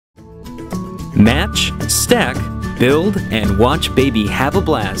Match, stack, build, and watch baby have a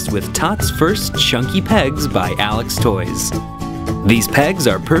blast with Tots' first chunky pegs by Alex Toys. These pegs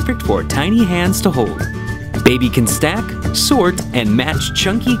are perfect for tiny hands to hold. Baby can stack, sort, and match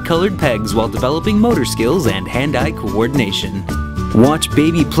chunky colored pegs while developing motor skills and hand-eye coordination. Watch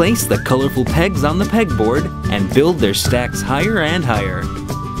baby place the colorful pegs on the pegboard and build their stacks higher and higher.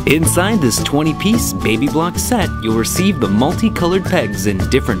 Inside this 20-piece baby block set, you'll receive the multicolored pegs in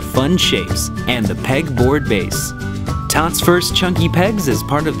different fun shapes and the pegboard base. Tots' first chunky pegs is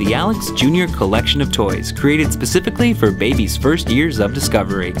part of the Alex Jr. collection of toys created specifically for babies' first years of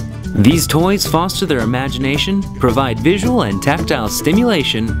discovery. These toys foster their imagination, provide visual and tactile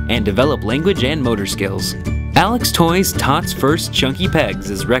stimulation, and develop language and motor skills. Alex Toys' Tots' first chunky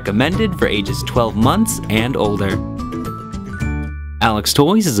pegs is recommended for ages 12 months and older. Alex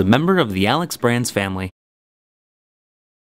Toys is a member of the Alex Brands family.